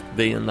wife,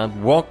 they are not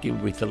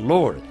walking with the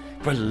Lord.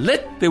 But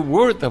let the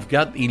Word of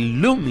God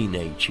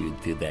illuminate you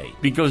today,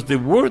 because the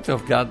Word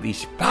of God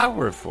is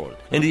powerful.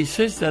 And it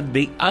says that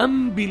the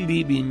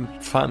unbelieving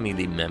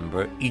family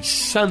member is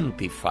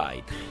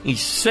sanctified,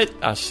 is set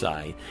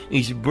aside,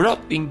 is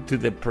brought into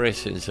the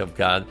presence of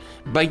God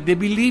by the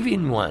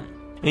believing one.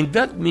 And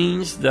that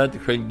means that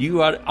when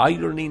you are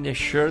ironing a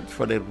shirt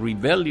for a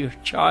rebellious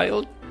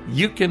child,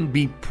 you can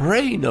be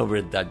praying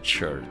over that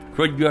shirt.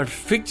 When you are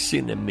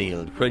fixing a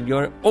meal, when you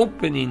are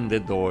opening the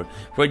door,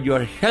 when you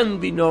are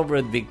handing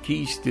over the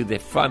keys to the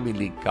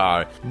family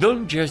car,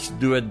 don't just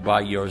do it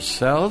by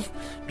yourself.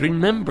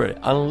 Remember,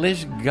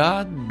 unless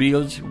God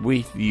builds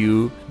with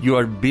you, you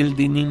are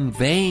building in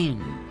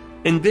vain.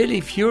 And then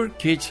if your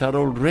kids are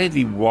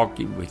already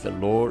walking with the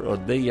Lord, or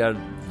they are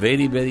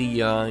very, very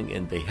young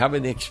and they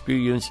haven't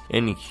experienced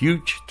any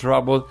huge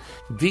trouble,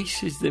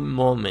 this is the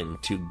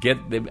moment to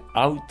get them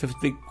out of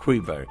the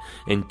quiver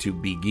and to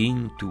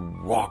begin to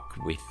walk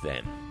with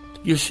them.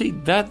 You see,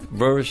 that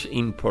verse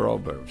in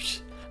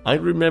Proverbs, I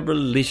remember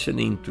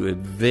listening to a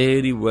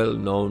very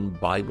well-known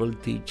Bible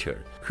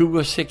teacher who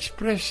was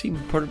expressing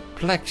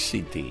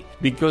perplexity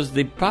because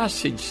the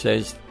passage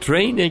says,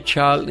 train a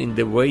child in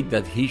the way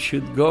that he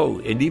should go,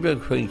 and even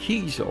when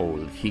he is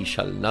old, he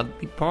shall not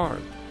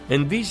depart.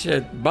 And this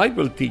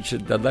Bible teacher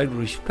that I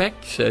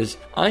respect says,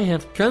 I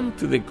have come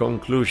to the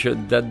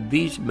conclusion that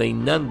this may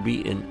not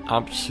be an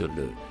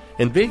absolute.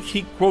 And then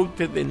he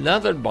quoted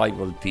another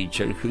Bible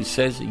teacher who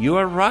says, you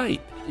are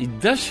right. It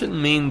doesn't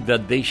mean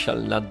that they shall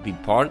not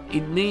depart.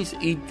 It means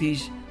it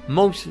is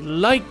most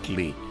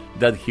likely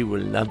that he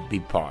will not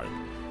depart.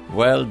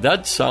 Well,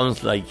 that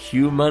sounds like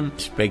human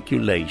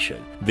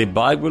speculation. The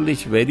Bible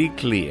is very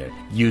clear.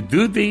 You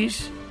do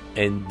this,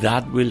 and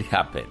that will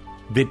happen.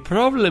 The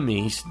problem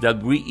is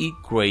that we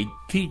equate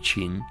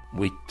teaching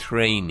with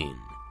training,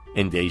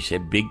 and there is a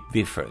big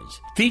difference.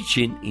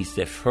 Teaching is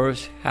the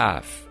first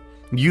half.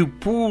 You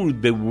pour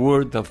the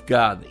Word of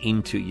God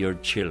into your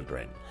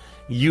children.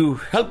 You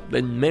help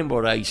them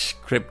memorize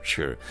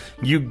Scripture.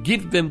 You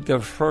give them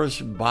their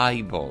first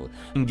Bible.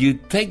 You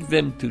take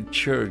them to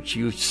church.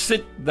 You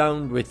sit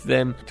down with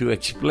them to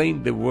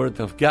explain the Word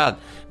of God.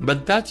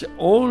 But that's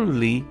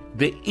only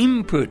the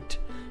input.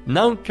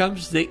 Now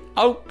comes the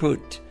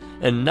output.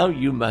 And now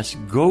you must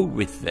go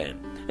with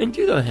them. And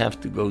you don't have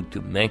to go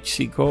to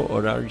Mexico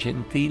or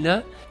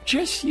Argentina.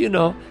 Just,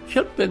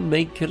 help them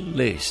make a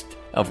list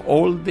of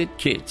all the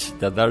kids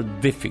that are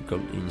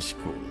difficult in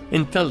school.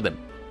 And tell them,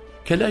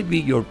 can I be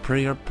your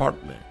prayer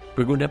partner?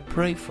 We're going to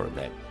pray for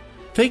them.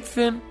 Take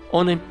them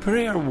on a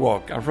prayer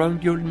walk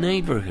around your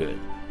neighborhood.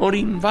 Or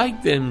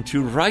invite them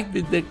to ride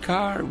in the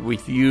car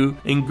with you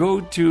and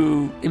go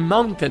to a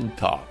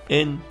mountaintop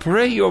and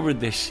pray over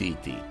the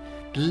city.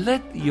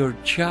 Let your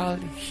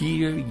child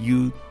hear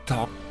you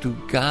talk to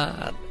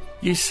God.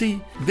 You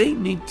see, they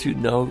need to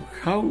know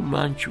how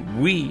much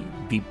we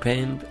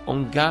depend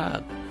on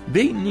God.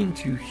 They need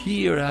to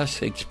hear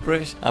us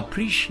express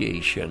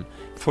appreciation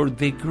for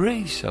the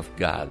grace of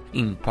God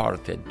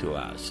imparted to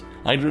us.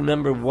 I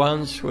remember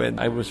once when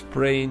I was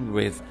praying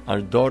with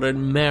our daughter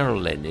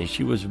Marilyn, and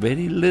she was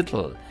very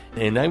little.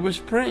 And I was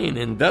praying,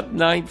 and that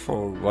night,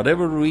 for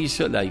whatever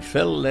reason, I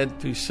felt led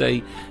to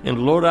say, and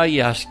Lord, I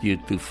ask you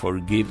to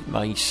forgive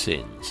my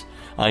sins.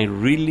 I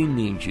really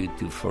need you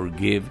to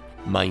forgive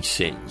my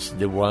sins,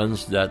 the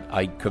ones that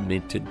I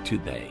committed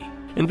today.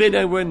 And then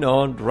I went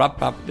on,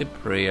 wrap up the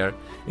prayer,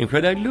 and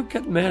when I look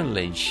at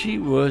Marilyn, she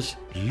was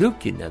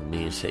looking at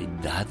me and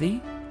said,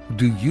 Daddy,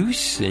 do you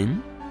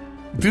sin?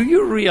 Do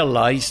you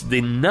realize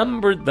the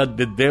number that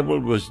the devil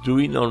was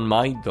doing on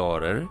my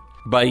daughter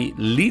by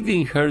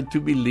leading her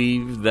to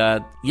believe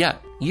that, yeah,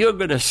 you're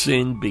going to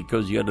sin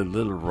because you're a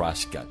little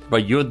rascal,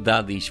 but your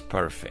daddy's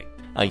perfect?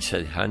 I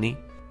said, honey,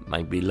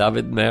 my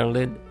beloved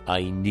Marilyn,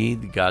 I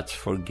need God's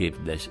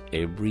forgiveness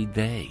every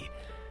day.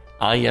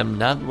 I am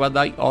not what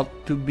I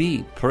ought to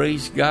be.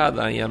 Praise God,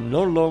 I am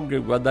no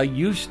longer what I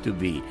used to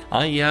be.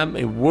 I am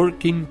a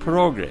work in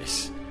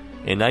progress.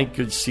 And I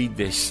could see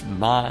the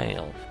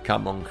smile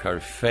come on her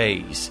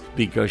face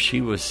because she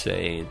was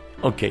saying,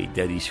 okay,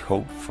 there is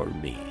hope for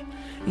me.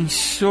 It's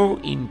so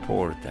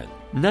important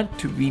not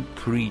to be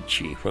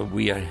preachy when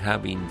we are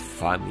having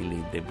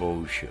family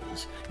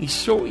devotions. It's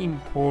so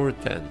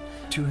important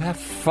to have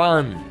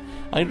fun.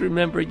 I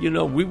remember,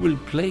 we will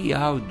play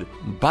out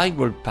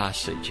Bible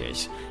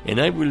passages,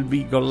 and I will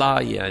be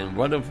Goliath, and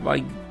one of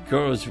my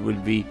girls will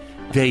be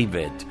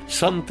David.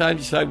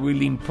 Sometimes I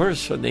will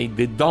impersonate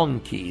the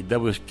donkey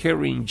that was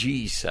carrying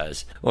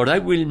Jesus, or I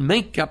will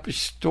make up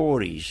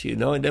stories,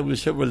 and I will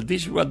say, well,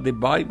 this is what the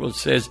Bible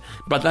says,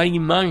 but I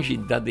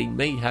imagine that it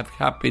may have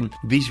happened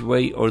this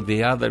way or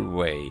the other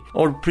way,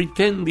 or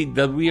pretending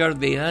that we are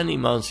the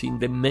animals in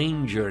the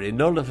manger,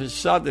 and all of a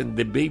sudden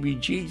the baby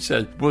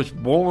Jesus was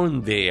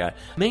born there.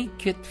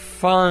 Make it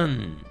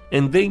fun,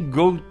 and then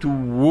go to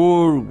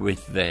war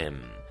with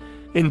them.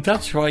 And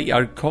that's why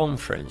our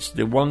conference,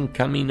 the one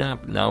coming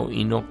up now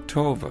in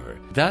October,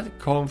 that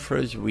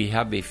conference we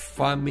have a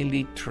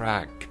family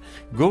track.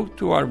 Go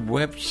to our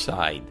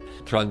website,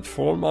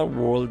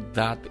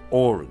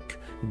 transformourworld.org.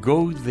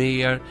 Go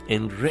there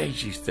and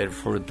register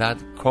for that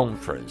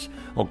conference,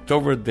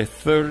 October the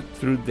 3rd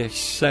through the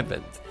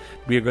 7th.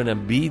 We're going to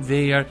be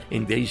there,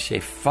 and there is a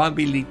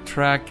family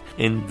track,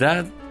 and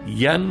that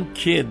young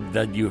kid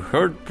that you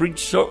heard preach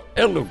so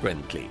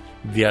eloquently,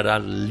 there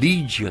are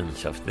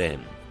legions of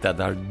them that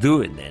are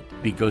doing it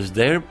because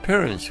their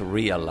parents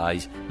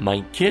realize my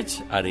kids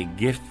are a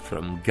gift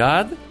from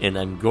God and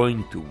I'm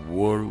going to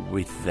war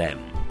with them.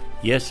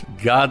 Yes,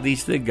 God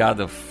is the God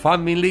of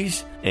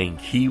families and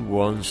He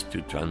wants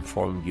to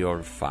transform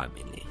your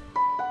family.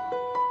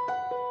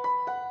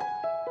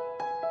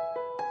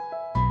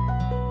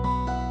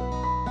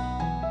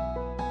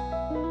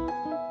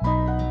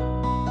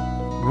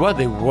 What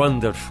a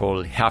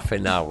wonderful half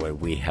an hour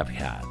we have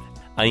had.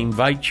 I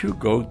invite you to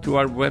go to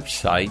our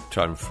website,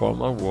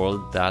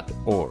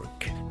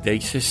 transformourworld.org. There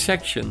is a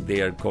section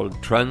there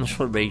called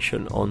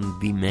Transformation on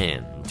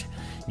Demand.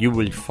 You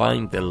will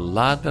find a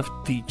lot of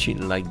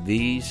teaching like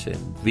this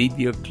and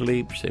video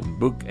clips and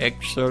book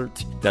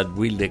excerpts that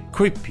will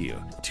equip you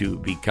to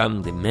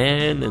become the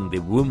man and the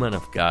woman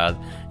of God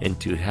and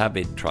to have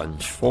a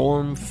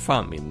transformed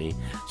family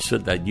so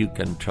that you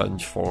can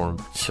transform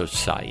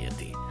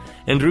society.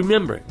 And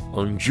remember,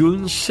 on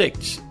June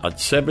 6th at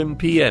 7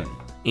 p.m.,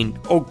 in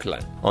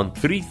Oakland, on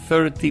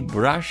 330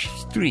 Brush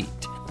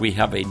Street, we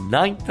have a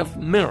night of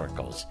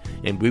miracles,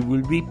 and we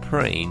will be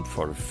praying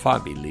for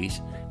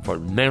families, for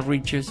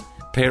marriages,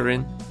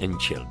 parents, and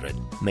children.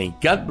 May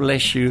God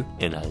bless you,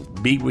 and I'll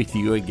be with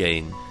you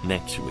again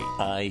next week.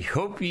 I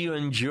hope you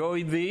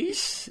enjoy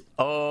this.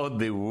 Oh,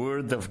 the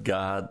Word of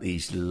God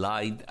is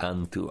light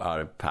unto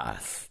our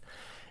path.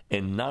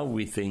 And now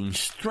with the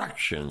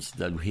instructions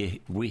that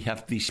we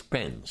have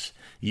dispensed,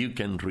 you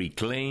can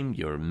reclaim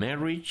your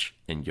marriage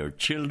and your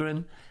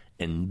children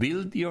and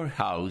build your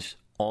house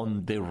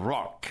on the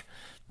rock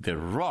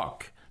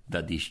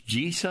that is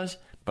Jesus,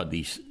 but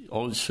is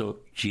also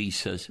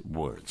Jesus'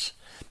 words.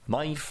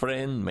 My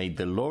friend, may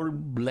the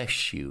Lord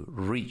bless you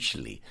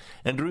richly.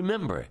 And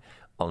remember,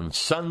 on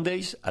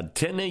Sundays at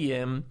 10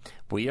 a.m.,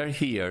 we are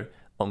here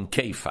on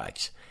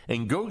KFAX.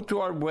 And go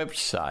to our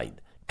website,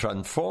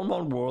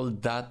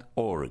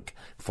 transformourworld.org,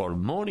 for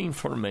more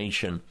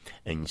information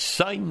and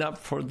sign up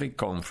for the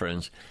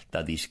conference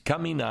that is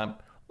coming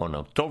up on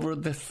October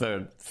the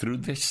 3rd through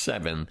the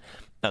 7th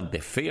at the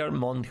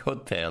Fairmont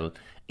Hotel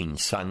in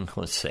San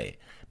Jose.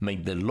 May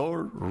the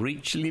Lord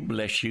richly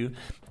bless you.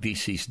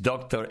 This is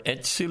Dr.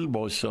 Ed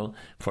Silvoso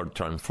for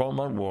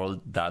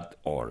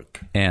transformourworld.org.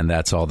 And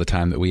that's all the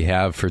time that we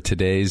have for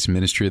today's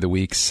Ministry of the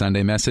Week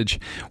Sunday message.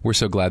 We're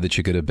so glad that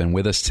you could have been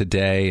with us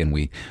today, and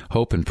we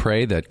hope and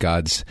pray that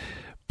God's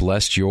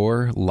blessed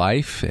your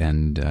life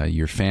and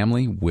your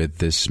family with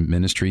this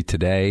ministry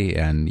today.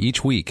 And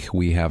each week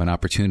we have an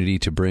opportunity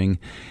to bring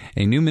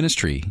a new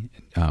ministry,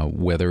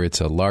 whether it's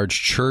a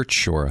large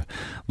church or a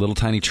little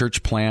tiny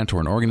church plant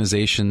or an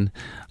organization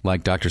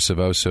like Dr.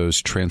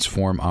 Silvoso's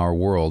Transform Our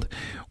World.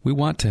 We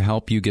want to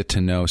help you get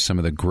to know some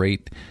of the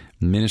great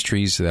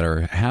ministries that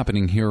are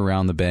happening here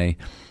around the Bay,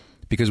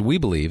 because we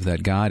believe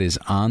that God is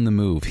on the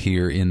move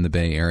here in the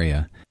Bay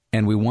Area.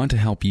 And we want to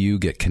help you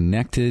get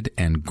connected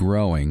and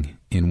growing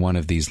in one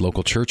of these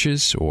local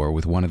churches or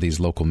with one of these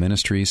local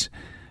ministries,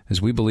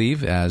 as we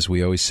believe, as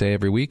we always say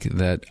every week,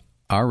 that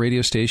our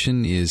radio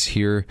station is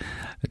here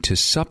to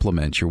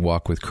supplement your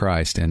walk with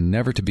Christ and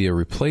never to be a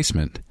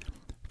replacement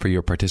for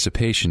your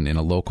participation in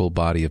a local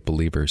body of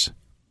believers.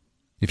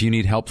 If you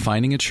need help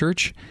finding a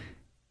church,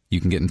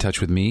 you can get in touch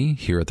with me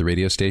here at the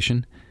radio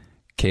station,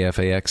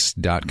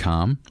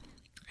 kfax.com,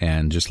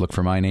 and just look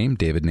for my name,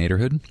 David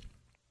Naderhood,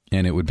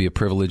 and it would be a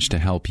privilege to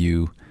help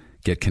you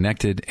get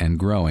connected and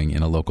growing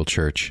in a local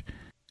church.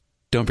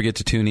 Don't forget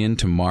to tune in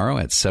tomorrow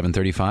at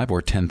 7:35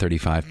 or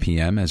 10:35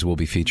 p.m. as we'll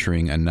be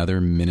featuring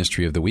another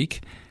Ministry of the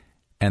Week.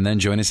 And then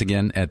join us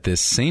again at this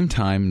same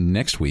time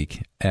next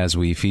week as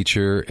we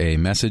feature a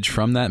message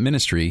from that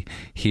ministry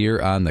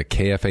here on the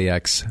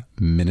KFAX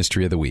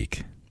Ministry of the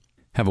Week.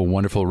 Have a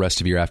wonderful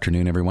rest of your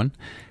afternoon, everyone.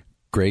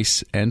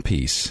 Grace and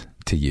peace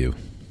to you.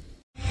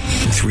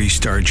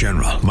 3-star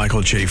General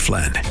Michael J.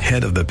 Flynn,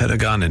 head of the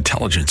Pentagon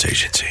Intelligence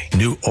Agency,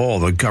 knew all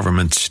the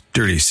government's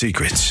dirty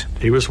secrets.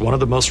 He was one of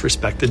the most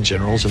respected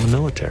generals in the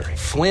military.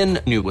 Flynn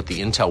knew what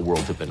the intel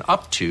world had been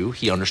up to.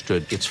 He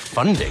understood its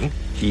funding.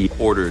 He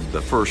ordered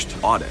the first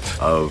audit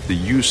of the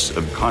use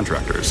of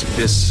contractors.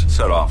 This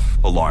set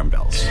off alarm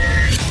bells.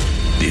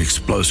 The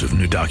explosive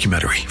new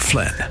documentary,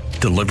 Flynn,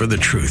 Deliver the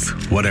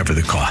Truth, Whatever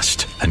the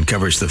Cost,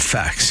 uncovers the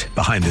facts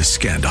behind this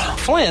scandal.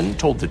 Flynn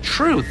told the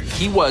truth.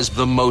 He was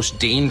the most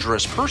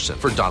dangerous person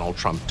for Donald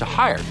Trump to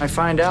hire. I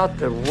find out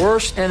the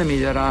worst enemy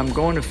that I'm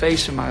going to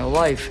face in my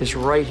life is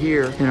right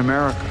here in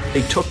America.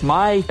 They took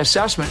my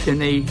assessment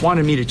and they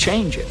wanted me to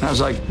change it. And I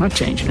was like, I'm not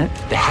changing it.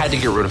 They had to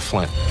get rid of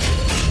Flynn.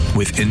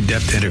 With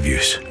in-depth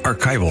interviews,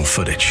 archival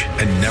footage,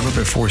 and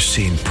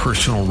never-before-seen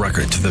personal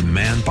records of the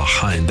man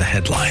behind the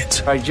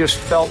headlines. I just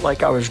felt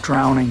like I was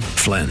drowning.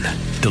 Flynn,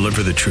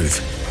 Deliver the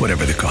Truth,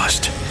 Whatever the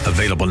Cost.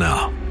 Available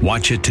now.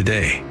 Watch it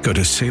today. Go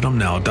to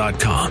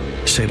salemnow.com.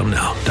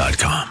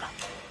 salemnow.com.